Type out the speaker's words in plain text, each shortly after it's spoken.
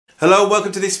Hello,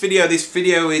 welcome to this video. This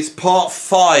video is part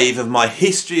 5 of my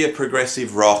history of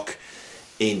progressive rock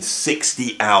in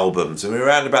 60 albums. And we're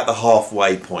around about the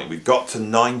halfway point. We've got to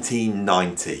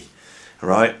 1990. All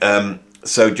right.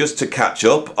 So just to catch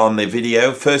up on the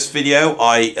video, first video,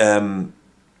 I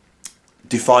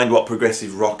defined what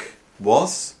progressive rock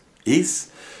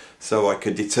is, so I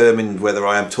could determine whether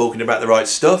I am talking about the right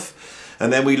stuff.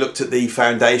 And then we looked at the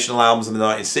foundational albums in the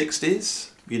 1960s.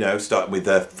 You know, starting with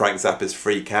Frank Zappa's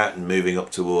Freak Out and moving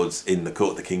up towards In the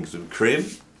Court of the Crimson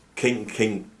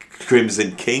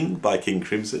King by King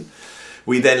Crimson.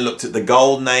 We then looked at the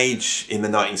Golden Age in the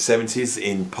 1970s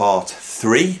in part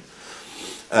 3.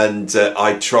 And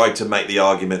I tried to make the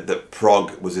argument that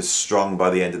prog was as strong by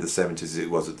the end of the 70s as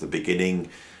it was at the beginning,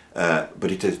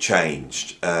 but it had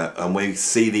changed. And we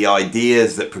see the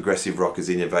ideas that progressive rock has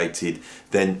innovated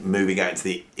then moving out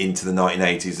into the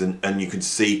 1980s, and you can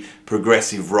see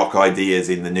progressive rock ideas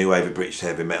in the new wave of British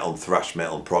heavy metal, thrash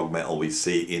metal, prog metal. We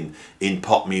see it in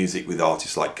pop music with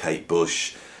artists like Kate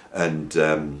Bush and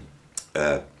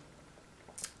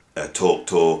Talk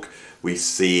Talk. We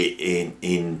see it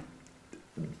in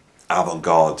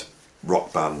avant-garde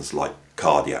rock bands like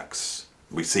Cardiacs.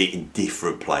 We see it in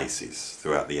different places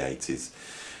throughout the 80s.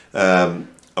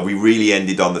 And we really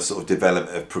ended on the sort of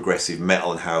development of progressive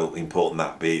metal and how important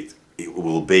it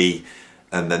will be.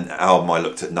 And then the album I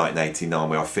looked at 1989,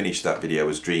 where I finished that video,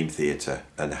 was Dream Theater,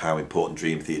 and how important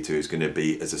Dream Theater is going to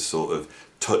be as a sort of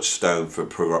touchstone for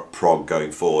prog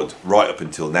going forward, right up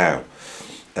until now.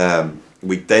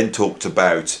 We then talked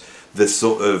about the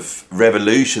sort of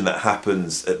revolution that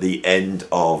happens at the end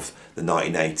of the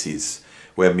 1980s,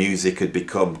 where music had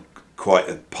become quite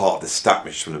a part of the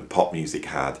establishment pop music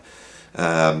had.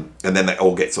 And then that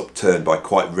all gets upturned by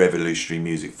quite revolutionary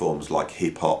music forms like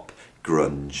hip-hop,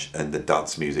 grunge, and the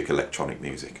dance music, electronic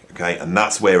music. Okay, and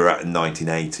that's where we're at in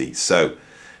 1980. So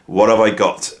what have I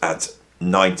got at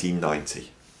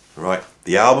 1990? Right,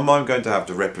 the album I'm going to have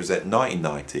to represent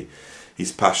 1990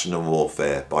 is Passion and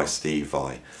Warfare by Steve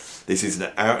Vai. This is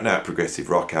an out-and-out progressive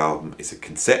rock album. It's a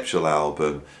conceptual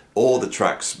album. All the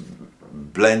tracks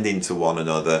blend into one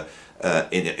another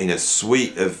in a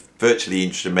suite of virtually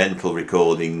instrumental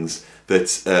recordings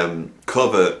that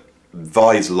cover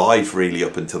Vai's life really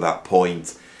up until that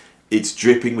point. It's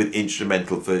dripping with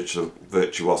instrumental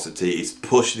virtuosity. It's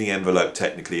pushing the envelope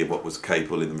technically of what was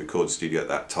capable in the recording studio at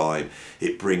that time.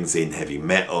 It brings in heavy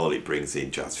metal, it brings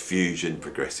in jazz fusion,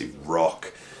 progressive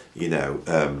rock, you know,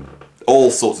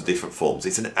 all sorts of different forms.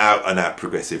 It's an out-and-out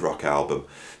progressive rock album.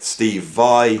 Steve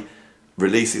Vai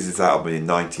releases his album in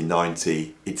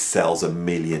 1990. It sells 1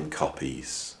 million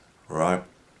copies, right?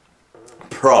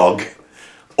 Prog,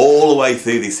 all the way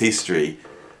through this history,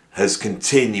 has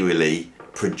continually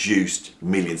produced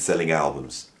million-selling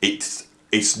albums. It's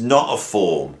not a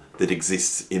form that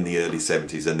exists in the early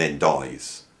 70s and then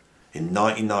dies. In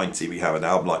 1990, we have an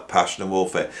album like Passion and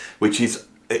Warfare, which is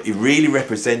really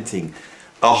representing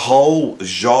a whole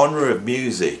genre of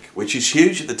music, which is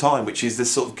huge at the time, which is the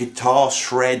sort of guitar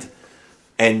shred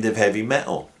end of heavy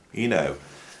metal. You know,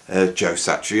 Joe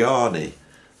Satriani,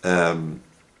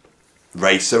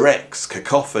 Racer X,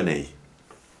 Cacophony,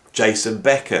 Jason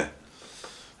Becker.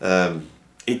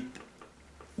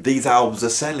 These albums are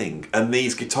selling, and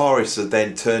these guitarists are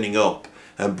then turning up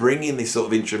and bringing this sort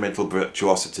of instrumental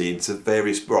virtuosity into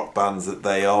various rock bands that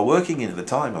they are working in at the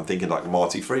time. I'm thinking like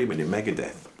Marty Friedman in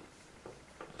Megadeth.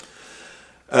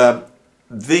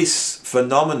 This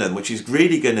phenomenon, which is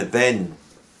really going to then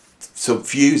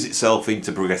subfuse itself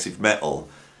into progressive metal,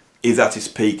 is at its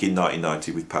peak in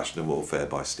 1990 with Passion and Warfare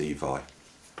by Steve Vai.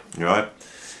 Right?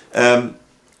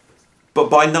 But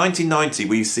by 1990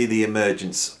 we see the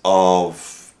emergence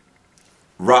of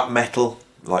rap metal,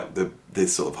 like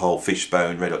this sort of whole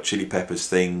Fishbone, Red Hot Chili Peppers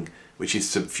thing, which is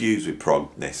subfused with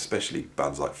progness, especially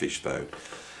bands like Fishbone.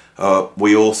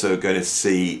 We also are going to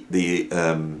see the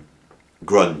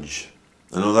grunge.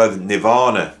 And although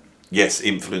Nirvana, yes,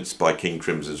 influenced by King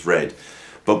Crimson's Red,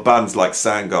 but bands like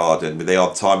Soundgarden with the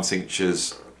odd time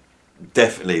signatures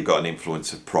definitely have got an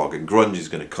influence of prog, and grunge is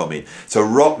going to come in. So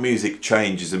rock music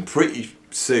changes, and pretty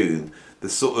soon the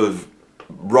sort of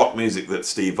rock music that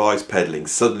Steve Vai's peddling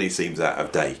suddenly seems out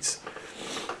of date.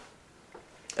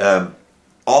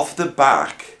 Off the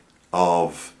back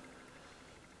of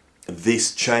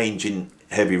this change in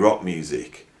heavy rock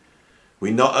music, we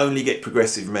not only get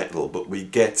progressive metal, but we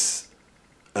get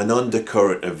an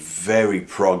undercurrent of very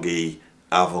proggy,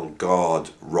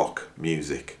 avant-garde rock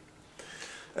music.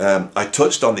 I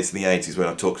touched on this in the 80s when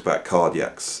I talked about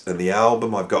Cardiacs, and the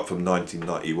album I've got from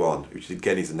 1991, which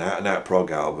again is an out-and-out prog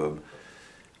album,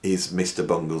 is Mr.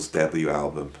 Bungle's debut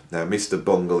album. Now, Mr.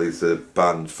 Bungle is a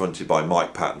band fronted by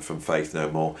Mike Patton from Faith No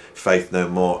More. Faith No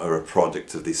More are a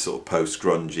product of this sort of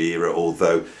post-grunge era,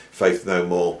 although Faith No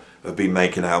More have been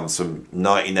making albums from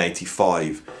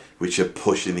 1985, which are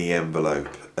pushing the envelope.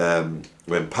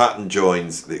 When Patton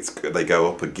joins, they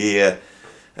go up a gear,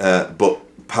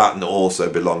 but Patton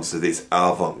also belongs to this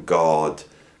avant-garde,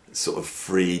 sort of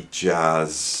free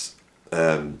jazz,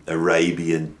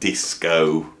 Arabian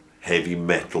disco, heavy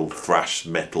metal, thrash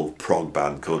metal prog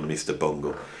band called Mr.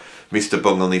 Bungle. Mr.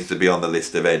 Bungle needs to be on the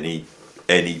list of any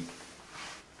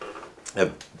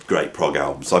great prog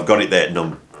albums. So I've got it there at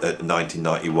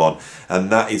 1991, and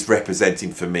that is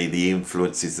representing for me the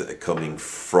influences that are coming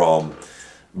from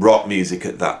rock music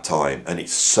at that time, and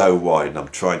it's so wide, and I'm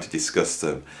trying to discuss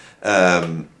them.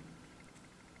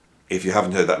 If you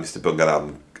haven't heard that Mr. Bungle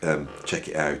album, check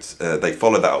it out. They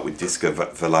follow that up with Disco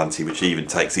Volante, which even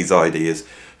takes these ideas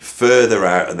further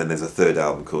out, and then there's a third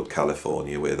album called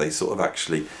California, where they sort of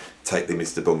actually take the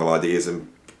Mr. Bungle ideas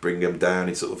and bring them down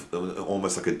in sort of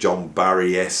almost like a John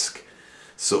Barry-esque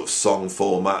sort of song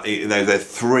format. You know, there are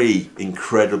three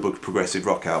incredible progressive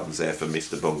rock albums there for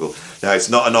Mr. Bungle. Now, it's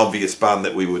not an obvious band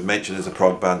that we would mention as a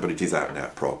prog band, but it is out and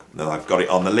out prog, and I've got it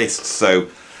on the list. So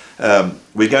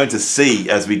we're going to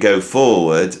see as we go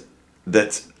forward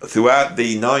that throughout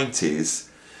the 90s,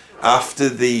 after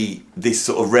this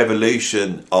sort of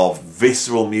revolution of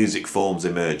visceral music forms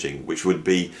emerging, which would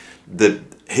be the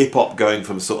hip-hop going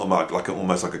from sort of like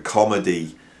almost like a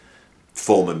comedy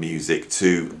form of music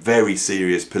to very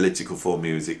serious political form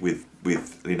music with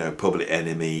you know, Public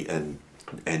Enemy and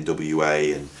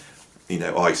NWA and, you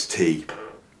know, Ice-T.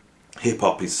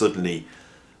 Hip-hop is suddenly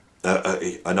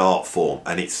an art form,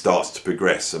 and it starts to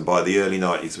progress, and by the early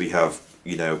 90s we have,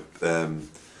 you know,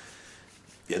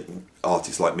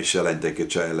 artists like Michelle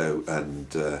Ndegeocello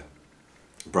and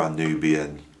Brand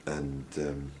Nubian and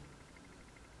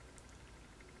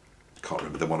can't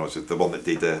remember the one that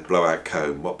did Blowout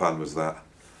Comb. What band was that?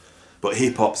 But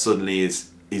hip hop suddenly is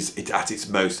at its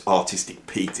most artistic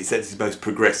peak. It's at its most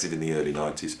progressive in the early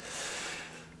 90s.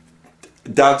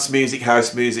 Dance music,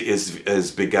 house music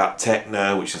has begat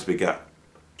techno, which has begat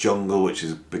jungle, which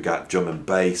has begat drum and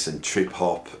bass and trip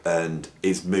hop, and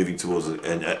is moving towards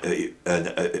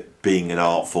being an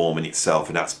art form in itself,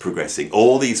 and that's progressing.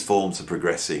 All these forms are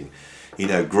progressing. You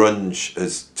know, grunge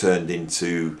has turned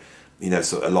into, you know,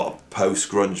 sort of a lot of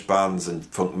post-grunge bands and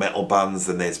funk metal bands,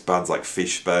 and there's bands like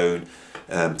Fishbone,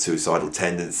 Suicidal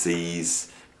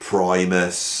Tendencies,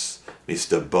 Primus,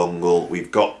 Mr. Bungle. We've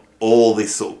got all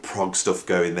this sort of prog stuff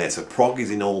going there. So prog is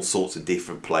in all sorts of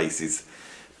different places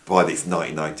by this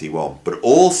 1991. But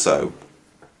also,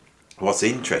 what's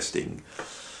interesting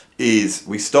is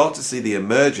we start to see the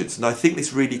emergence, and I think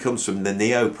this really comes from the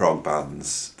neo-prog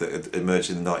bands that had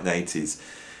emerged in the 1980s,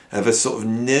 of a sort of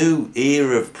new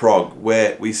era of prog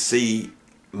where we see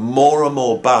more and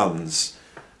more bands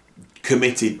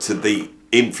committed to the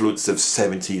influence of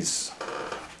 70s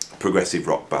progressive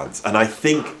rock bands. And I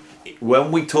think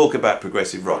when we talk about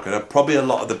progressive rock, and probably a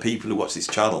lot of the people who watch this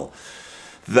channel,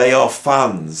 they are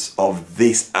fans of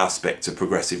this aspect of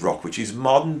progressive rock, which is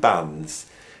modern bands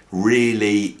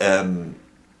really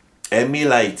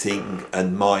emulating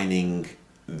and mining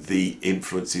the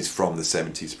influences from the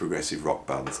 70s progressive rock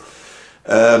bands.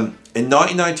 In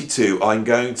 1992, I'm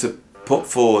going to put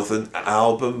forth an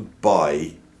album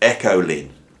by Echo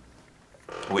Lynn,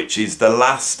 which is the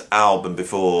last album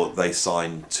before they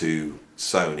signed to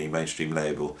Sony mainstream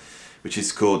label, which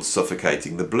is called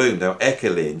Suffocating the Bloom. Now, Echo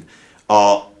Lynn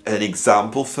are an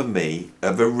example for me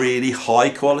of a really high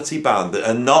quality band that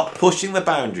are not pushing the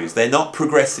boundaries. They're not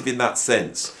progressive in that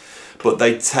sense, but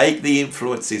they take the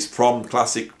influences from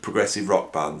classic progressive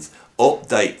rock bands,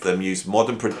 update them, use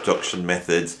modern production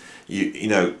methods, you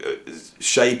know,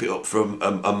 shape it up from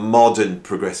a modern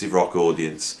progressive rock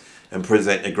audience and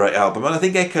present a great album. And I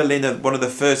think Echo Lynn are one of the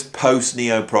first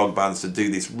post-neo-prog bands to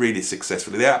do this really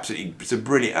successfully. It's a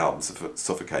brilliant album,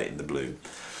 Suffocating the Bloom.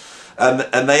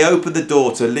 And they open the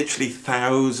door to literally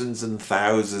thousands and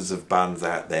thousands of bands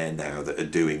out there now that are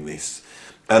doing this.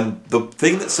 And the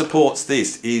thing that supports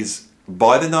this is,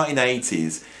 by the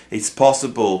 1980s, it's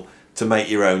possible to make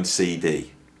your own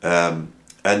CD. And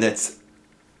it's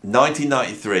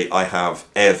 1993, I have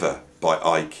Ever by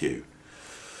IQ.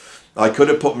 I could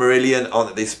have put Marillion on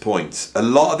at this point. A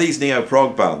lot of these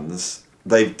neo-prog bands,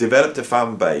 they've developed a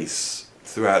fan base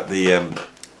throughout the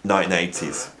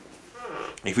 1980s.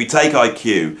 If we take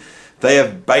IQ, they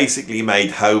have basically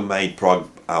made homemade prog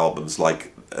albums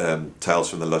like Tales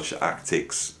from the Lush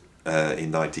Attics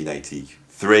in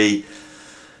 1983.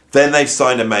 Then they've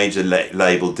signed a major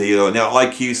label deal. Now,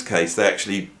 IQ's case,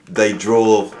 they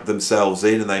draw themselves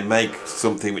in and they make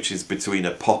something which is between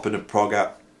a pop and a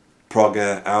prog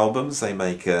albums. They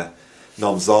make a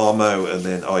Non Zamo and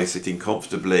then I Sitting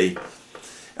Comfortably.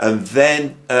 And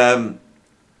then,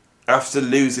 after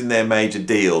losing their major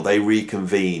deal, they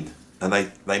reconvene and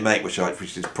they make, which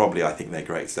is probably, I think, their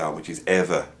greatest album, which is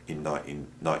Ever in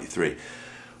 1993.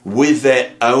 With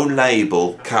their own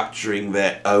label, capturing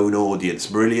their own audience.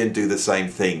 Marillion do the same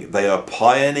thing. They are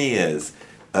pioneers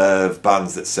of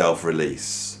bands that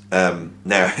self-release.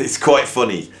 Now, it's quite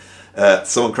funny.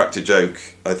 Someone cracked a joke.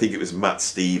 I think it was Matt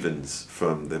Stevens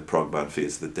from the prog band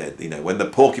Fears of the Dead. You know, when the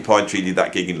Porcupine Tree did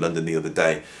that gig in London the other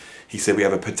day, he said we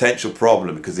have a potential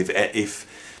problem because if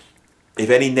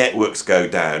any networks go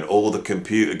down, all the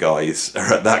computer guys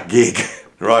are at that gig,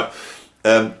 right?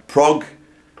 Prog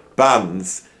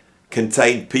bands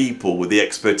contain people with the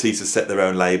expertise to set their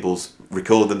own labels,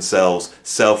 record themselves,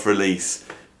 self-release.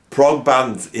 Prog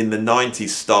bands in the 90s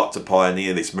start to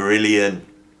pioneer this. Marillion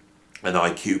and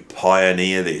IQ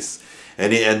pioneer this.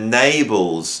 And it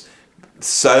enables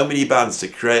so many bands to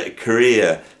create a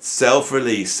career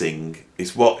self-releasing.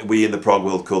 It's what we in the prog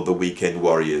world call the weekend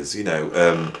warriors. You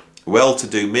know,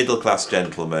 well-to-do middle-class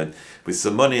gentlemen with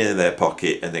some money in their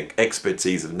pocket and the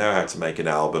expertise of know how to make an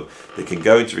album. They can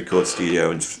go into a record studio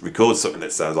and record something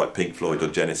that sounds like Pink Floyd or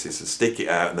Genesis and stick it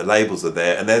out, and the labels are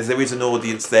there, and there is an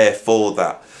audience there for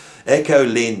that. Echo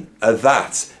Lynn are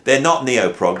that. They're not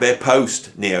neo-prog, they're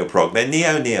post-neo-prog, they're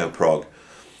neo-neo-prog.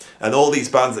 And all these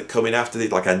bands that come in after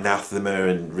this, like Anathema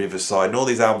and Riverside, and all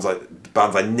these albums, like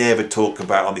bands I never talk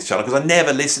about on this channel because I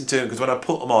never listen to them, because when I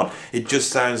put them on, it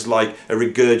just sounds like a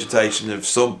regurgitation of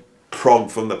some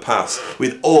prog from the past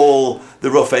with all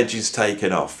the rough edges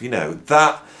taken off. You know,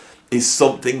 that is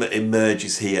something that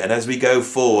emerges here. And as we go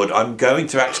forward, I'm going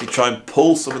to actually try and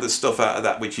pull some of the stuff out of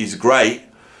that which is great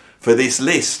for this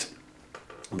list.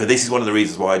 But this is one of the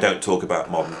reasons why I don't talk about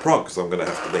modern prog, because I'm going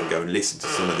to have to then go and listen to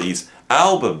some of these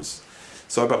albums.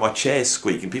 Sorry about my chair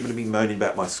squeaking. People have been moaning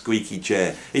about my squeaky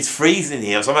chair. It's freezing in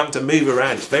here, so I'm having to move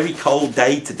around. It's a very cold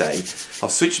day today.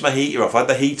 I've switched my heater off. I had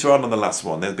the heater on the last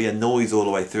one. There'll be a noise all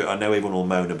the way through it. I know everyone will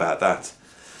moan about that.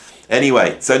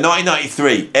 Anyway, so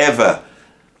 1993, Ever,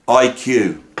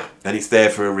 IQ, and it's there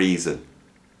for a reason.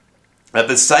 At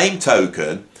the same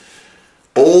token,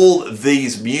 all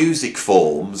these music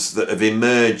forms that have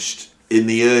emerged in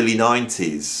the early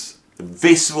 90s,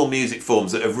 visceral music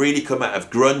forms that have really come out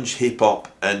of grunge, hip-hop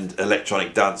and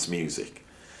electronic dance music,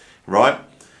 right?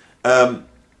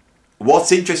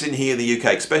 What's interesting here in the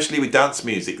UK, especially with dance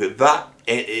music,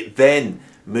 it then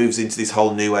moves into this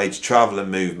whole new age traveller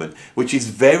movement, which is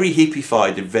very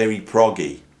hippified and very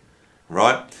proggy,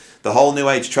 right? The whole new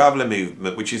age traveller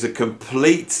movement, which is a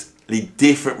completely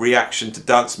different reaction to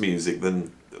dance music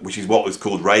than, which is what was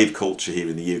called rave culture here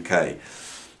in the UK.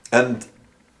 And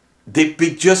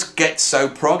it just gets so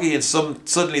proggy, and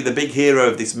suddenly the big hero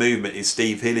of this movement is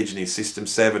Steve Hillage and his System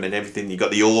 7 and everything. You've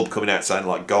got the Orb coming out sounding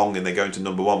like Gong, and they're going to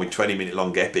 #1 with 20-minute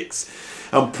long epics.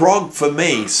 And prog, for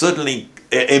me, suddenly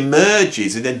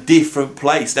emerges in a different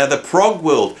place. Now, the prog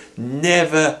world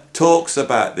never talks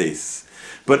about this.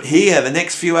 But here, the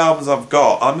next few albums I've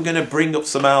got, I'm going to bring up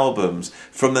some albums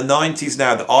from the 90s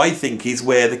now that I think is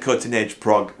where the cutting edge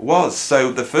prog was.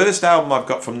 So the first album I've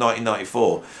got from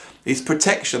 1994 is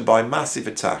Protection by Massive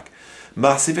Attack.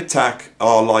 Massive Attack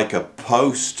are like a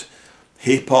post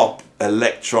hip-hop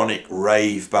electronic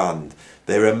rave band.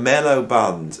 They're a mellow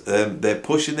band. They're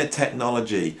pushing their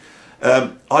technology.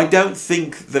 I don't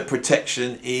think that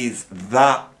Protection is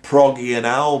that proggy an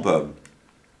album,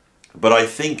 but I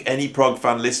think any prog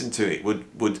fan listen to it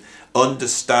would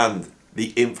understand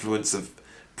the influence of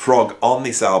prog on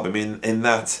this album in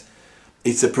that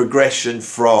it's a progression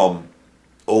from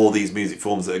all these music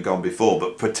forms that had gone before.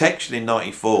 But Protection in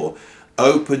 94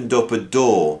 opened up a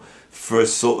door for a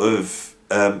sort of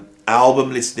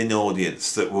album listening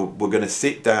audience that were going to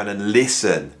sit down and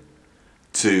listen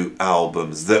to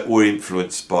albums that were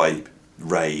influenced by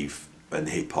rave and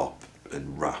hip-hop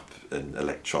and rap and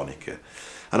electronica.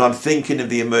 And I'm thinking of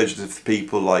the emergence of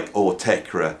people like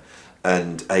Autechre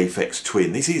and Aphex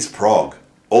Twin. This is prog.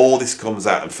 All this comes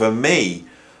out, and for me,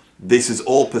 this is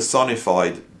all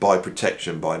personified by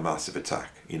Protection by Massive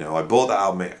Attack. You know, I bought that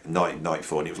album in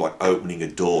 1994 and it was like opening a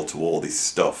door to all this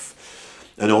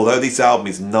stuff. And although this album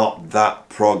is not that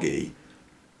proggy,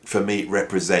 for me it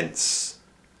represents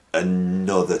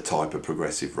another type of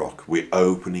progressive rock. We're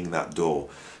opening that door.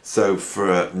 So for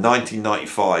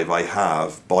 1995 I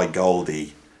have, by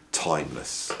Goldie,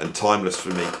 Timeless. And Timeless for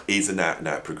me is an out and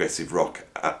out progressive rock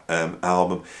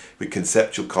album with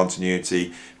conceptual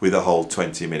continuity, with a whole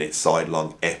 20-minute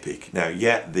side-long epic. Now,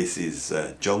 yeah, this is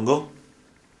jungle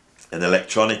and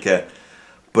electronica,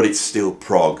 but it's still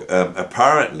prog.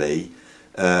 Apparently,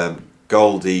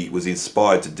 Goldie was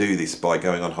inspired to do this by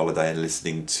going on holiday and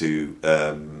listening to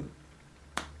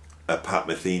a Pat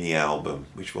Metheny album.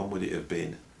 Which one would it have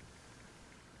been?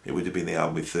 It would have been the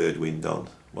album with Third Wind on.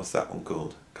 What's that one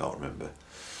called? Can't remember.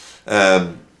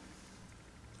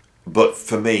 But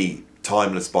for me,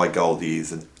 Timeless by Goldie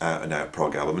is an out and out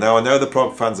prog album. Now, I know the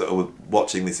prog fans that are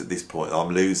watching this at this point, I'm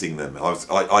losing them.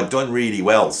 I'd done really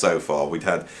well so far. We'd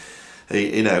had,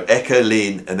 you know, Echo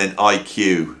Lynn and then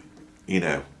IQ, you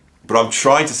know. But I'm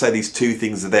trying to say these two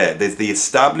things are there. There's the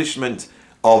establishment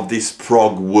of this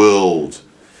prog world,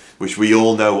 which we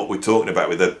all know what we're talking about,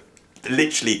 with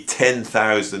literally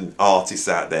 10,000 artists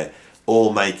out there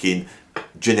all making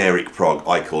generic prog.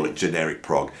 I call it generic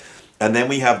prog. And then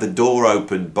we have the door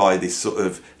opened by this sort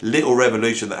of little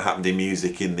revolution that happened in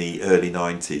music in the early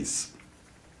 90s,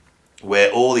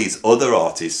 where all these other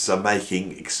artists are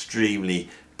making extremely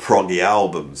proggy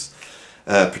albums.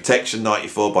 Protection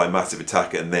 94 by Massive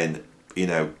Attack, and then, you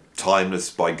know,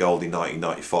 Timeless by Goldie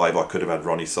 1995. I could have had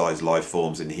Ronnie Size Live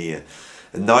Forms in here.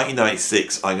 In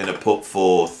 1996, I'm going to put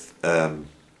forth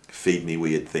Feed Me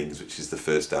Weird Things, which is the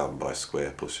first album by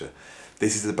Square Pusher.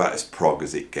 This is about as prog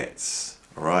as it gets.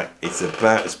 Alright, it's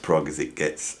about as prog as it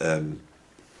gets.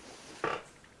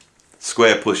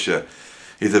 Square Pusher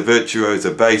is a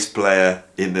virtuoso bass player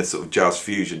in the sort of jazz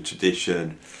fusion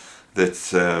tradition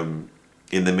that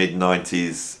in the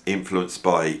mid-90s, influenced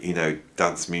by, you know,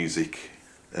 dance music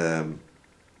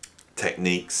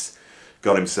techniques,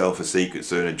 got himself a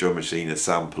sequencer and a drum machine, a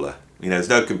sampler. You know, there's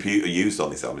no computer used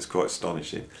on this album, it's quite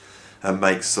astonishing, and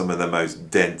makes some of the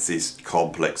most densest,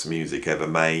 complex music ever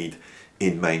made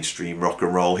in mainstream rock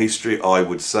and roll history, I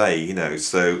would say, you know.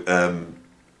 So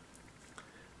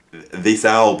this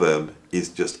album is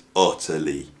just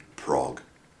utterly prog.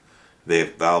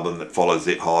 The album that follows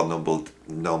it, Hard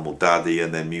Normal Daddy,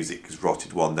 and then Music is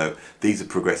Rotted One Note. These are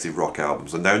progressive rock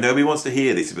albums. And no, nobody wants to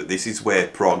hear this, but this is where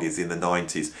prog is in the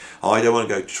 90s. I don't want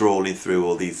to go trawling through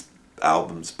all these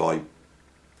albums by,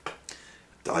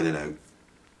 I don't know,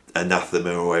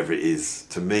 Anathema or whoever it is.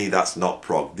 To me, that's not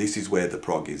prog. This is where the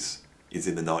prog is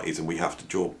in the 90s, and we have to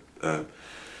draw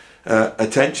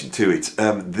attention to it.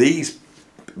 These,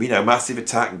 you know, Massive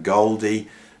Attack, Goldie,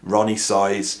 Ronnie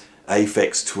Size,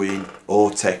 Aphex Twin,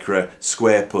 Autechre,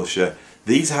 Square Pusher,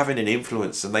 these having an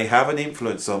influence, and they have an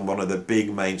influence on one of the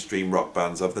big mainstream rock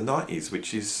bands of the 90s,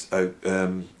 which is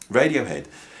Radiohead.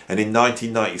 And in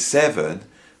 1997,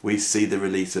 we see the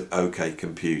release of OK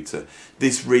Computer.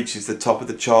 This reaches the top of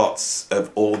the charts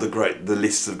of all the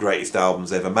lists of greatest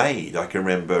albums ever made. I can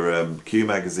remember Q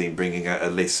Magazine bringing out a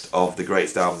list of the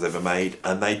greatest albums ever made,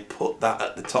 and they put that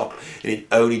at the top, and it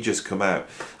only just come out.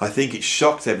 I think it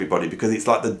shocked everybody because it's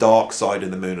like the dark side of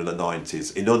the moon of the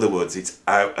 90s. In other words, it's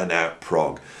out and out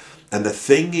prog. And the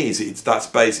thing is, that's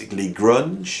basically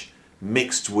grunge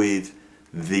mixed with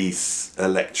this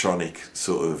electronic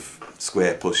sort of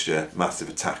Square Pusher, Massive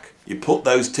Attack. You put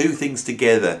those two things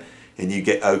together and you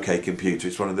get OK Computer.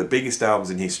 It's one of the biggest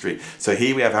albums in history. So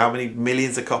here we have how many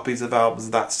millions of copies of albums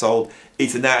that sold.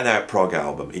 It's an out and out prog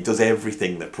album. It does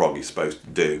everything that prog is supposed to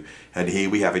do. And here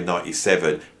we have in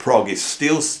 97, prog is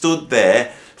still stood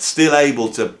there, still able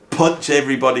to punch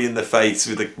everybody in the face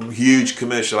with a huge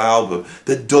commercial album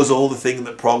that does all the things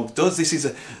that prog does. This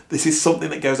is something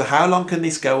that goes, how long can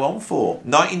this go on for?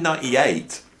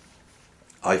 1998,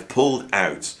 I've pulled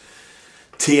out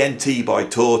TNT by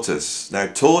Tortoise. Now,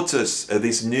 Tortoise are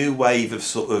this new wave of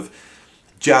sort of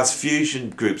jazz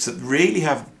fusion groups that really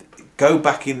go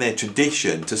back in their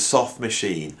tradition to Soft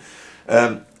Machine.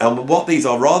 And what these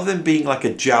are, rather than being like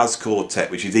a jazz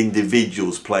quartet, which is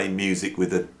individuals playing music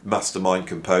with a mastermind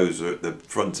composer at the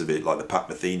front of it, like the Pat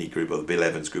Metheny group or the Bill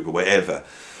Evans group or whatever,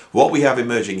 what we have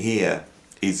emerging here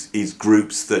is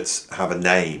groups that have a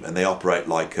name and they operate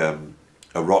like a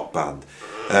rock band.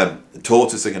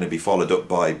 Tortoise are going to be followed up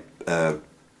by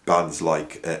bands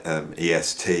like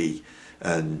EST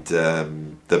and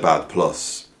The Bad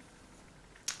Plus.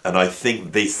 And I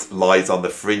think this lies on the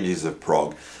fringes of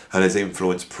prog and has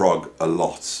influenced prog a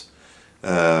lot.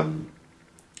 And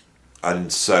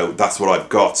so that's what I've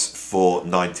got for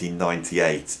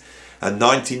 1998. And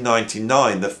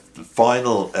 1999, the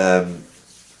final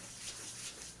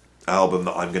album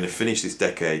that I'm going to finish this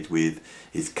decade with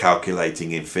is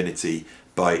Calculating Infinity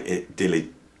by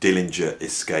Dillinger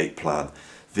Escape Plan.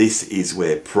 This is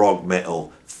where prog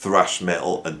metal, thrash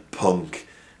metal and punk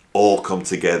all come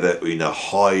together in a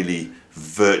highly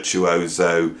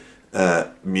virtuoso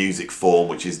music form,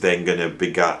 which is then going to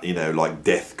beget, you know, like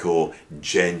deathcore,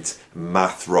 gent,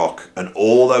 math rock, and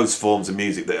all those forms of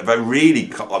music that have really,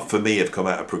 for me, have come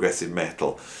out of progressive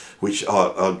metal, which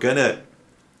are going to,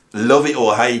 love it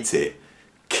or hate it,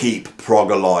 keep prog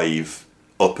alive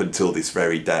up until this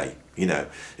very day. You know,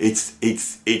 it's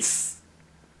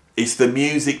the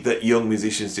music that young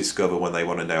musicians discover when they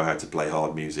want to know how to play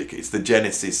hard music. It's the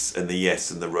Genesis and the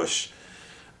Yes and the Rush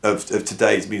of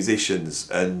today's musicians,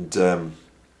 and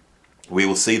we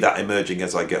will see that emerging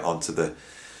as I get onto the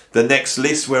next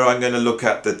list, where I'm going to look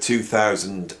at the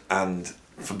 2000 and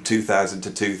from 2000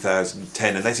 to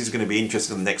 2010, and this is going to be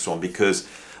interesting in the next one because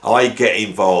I get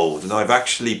involved, and I've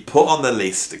actually put on the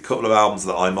list a couple of albums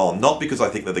that I'm on, not because I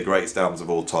think they're the greatest albums of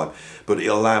all time, but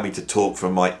it'll allow me to talk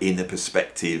from my inner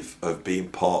perspective of being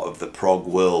part of the prog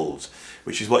world,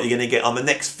 which is what you're going to get on the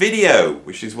next video,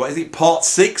 which is, what is it, part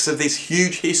 6 of this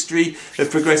huge history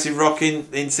of progressive rock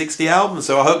in 60 albums.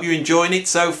 So I hope you're enjoying it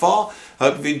so far. I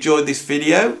hope you've enjoyed this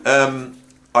video.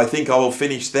 I think I will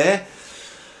finish there,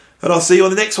 and I'll see you on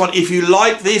the next one. If you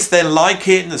like this, then like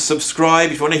it and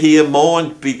subscribe. If you want to hear more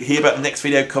and hear about the next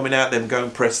video coming out, then go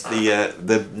and press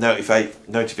the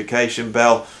notification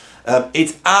bell.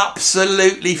 It's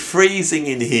absolutely freezing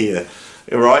in here,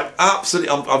 all right? Absolutely.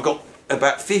 I've got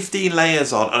about 15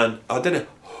 layers on, and I don't know,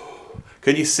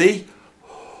 can you see?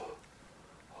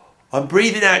 I'm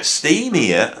breathing out steam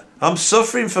here. I'm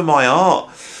suffering for my art.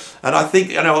 And I think,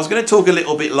 you know, I was going to talk a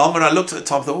little bit longer, and I looked at the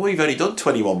time and thought, oh, we've only done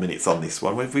 21 minutes on this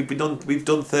one. We've done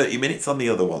 30 minutes on the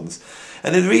other ones.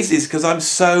 And the reason is because I'm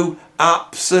so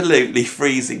absolutely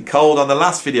freezing cold. On the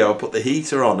last video, I put the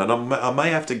heater on, and I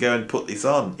may have to go and put this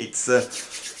on. It's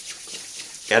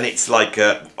and it's like,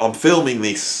 I'm filming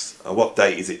this, what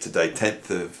date is it today? 10th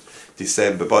of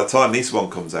December. By the time this one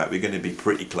comes out, we're going to be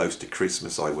pretty close to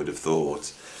Christmas, I would have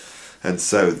thought. And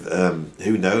so,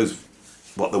 who knows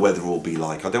what the weather will be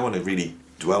like. I don't want to really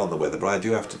dwell on the weather, but I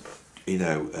do have to, you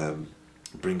know,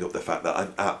 bring up the fact that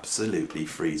I'm absolutely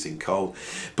freezing cold.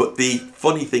 But the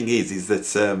funny thing is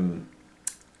that,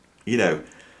 you know,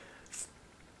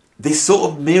 this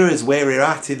sort of mirrors where we're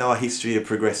at in our history of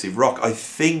progressive rock. I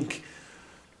think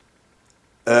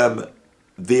the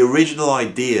original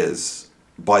ideas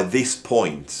by this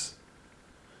point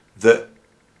that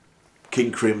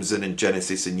King Crimson and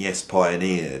Genesis and Yes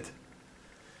pioneered,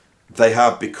 they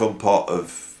have become part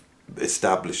of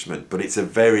establishment, but it's a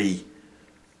very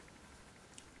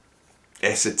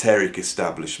esoteric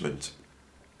establishment,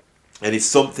 and it's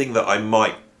something that I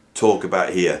might talk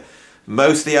about here.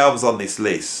 Most of the albums on this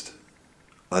list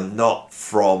are not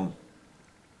from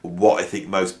what I think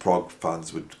most prog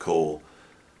fans would call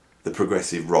the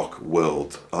progressive rock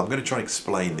world. I'm going to try and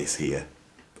explain this here.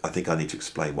 I think I need to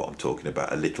explain what I'm talking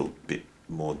about a little bit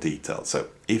more detail. So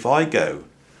if I go,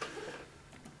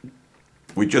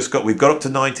 we've got up to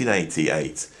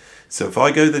 1988. So if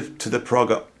I go to the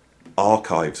Prog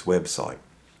Archives website,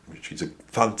 which is a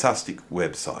fantastic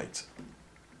website,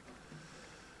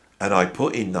 and I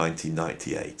put in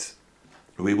 1998,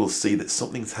 we will see that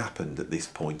something's happened at this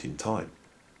point in time.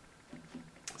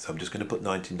 So I'm just going to put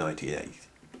 1998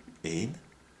 in,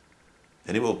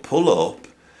 and it will pull up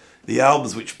the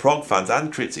albums which prog fans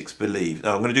and critics believe.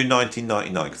 Now I'm going to do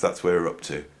 1999 because that's where we're up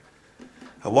to.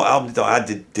 And what album did I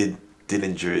add? Did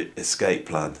Dillinger Escape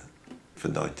Plan for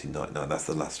 1999. That's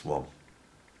the last one.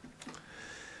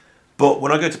 But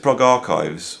when I go to Prog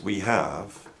Archives, we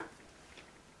have,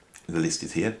 the list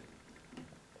is here.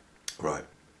 Right.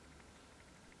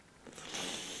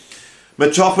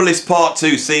 Metropolis Part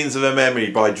 2, Scenes of a Memory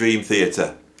by Dream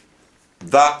Theater.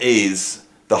 That is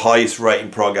the highest rating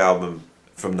prog album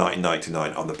from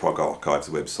 1999 on the Prog Archives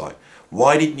website.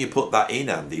 Why didn't you put that in,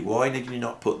 Andy? Why did you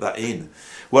not put that in?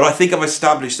 Well, I think I've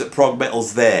established that prog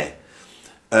metal's there.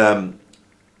 And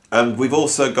we've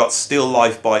also got Still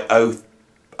Life by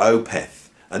Opeth,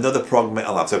 another prog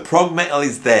metal album. So prog metal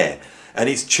is there, and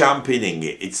it's championing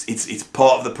it. It's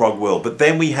part of the prog world. But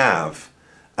then we have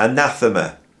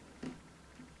Anathema,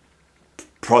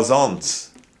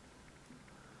 Prosence,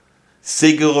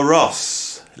 Sigur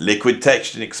Rós, Liquid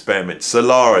Texture Experiment,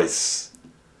 Solaris,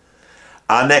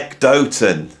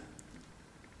 Anecdoten,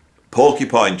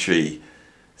 Porcupine Tree,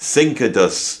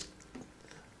 Sinkerdust,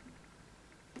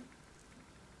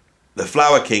 The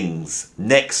Flower Kings,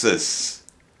 Nexus,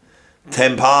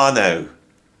 Tempano,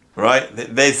 right?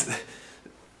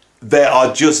 There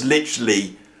are just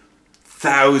literally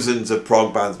thousands of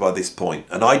prog bands by this point,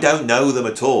 and I don't know them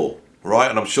at all, right?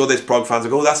 And I'm sure there's prog fans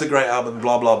who go, oh, that's a great album,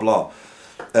 blah, blah, blah.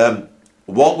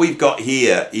 what we've got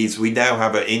here is we now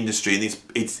have an industry, and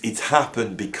it's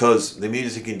happened because the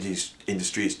music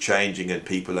industry is changing and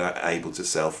people are able to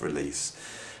self-release.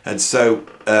 And so,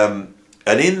 and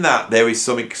in that there is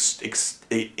some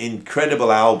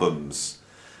incredible albums.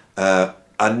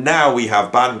 And now we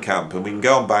have Bandcamp, and we can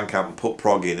go on Bandcamp and put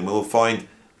prog in, and we'll find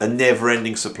a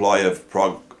never-ending supply of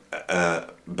prog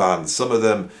bands. Some of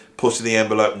them pushing the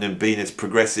envelope and being as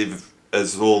progressive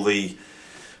as all the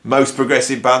most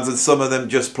progressive bands, and some of them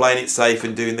just playing it safe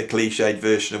and doing the cliched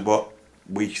version of what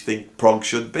we think prog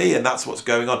should be, and that's what's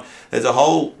going on. There's a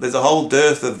whole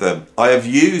dearth of them. I have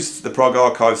used the Prog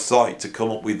Archive site to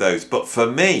come up with those, but for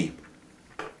me,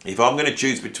 if I'm going to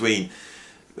choose between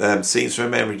Scenes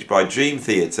from Memory by Dream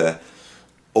Theater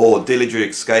or Dillinger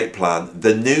Escape Plan,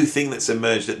 the new thing that's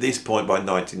emerged at this point by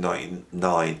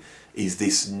 1999 is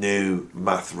this new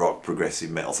math rock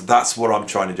progressive metal. So that's what I'm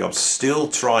trying to do. I'm still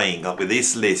trying with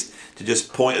this list to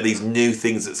just point at these new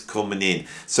things that's coming in.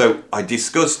 So I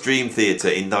discussed Dream Theater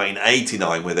in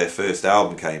 1989 where their first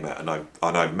album came out, and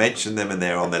I've mentioned them and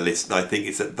they're on their list, and I think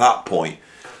it's at that point,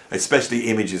 especially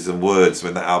Images and Words,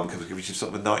 when that album comes, which is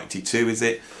something 92, is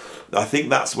it? I think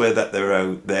that's where they're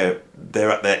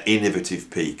at their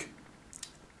innovative peak.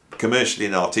 Commercially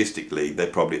and artistically, they're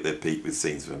probably at their peak with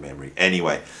Scenes from Memory.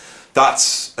 Anyway,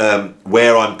 that's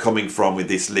where I'm coming from with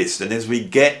this list. And as we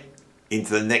get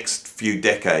into the next few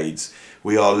decades,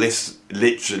 we are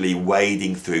literally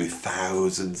wading through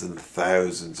thousands and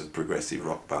thousands of progressive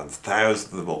rock bands.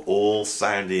 Thousands of them are all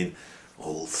sounding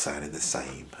the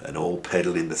same and all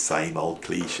peddling the same old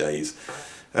cliches.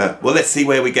 Well, let's see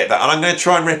where we get that. And I'm going to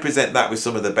try and represent that with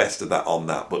some of the best of that on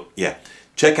that. But yeah,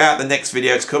 check out the next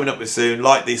video. It's coming up soon.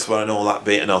 Like this one and all that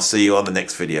bit. And I'll see you on the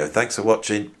next video. Thanks for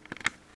watching.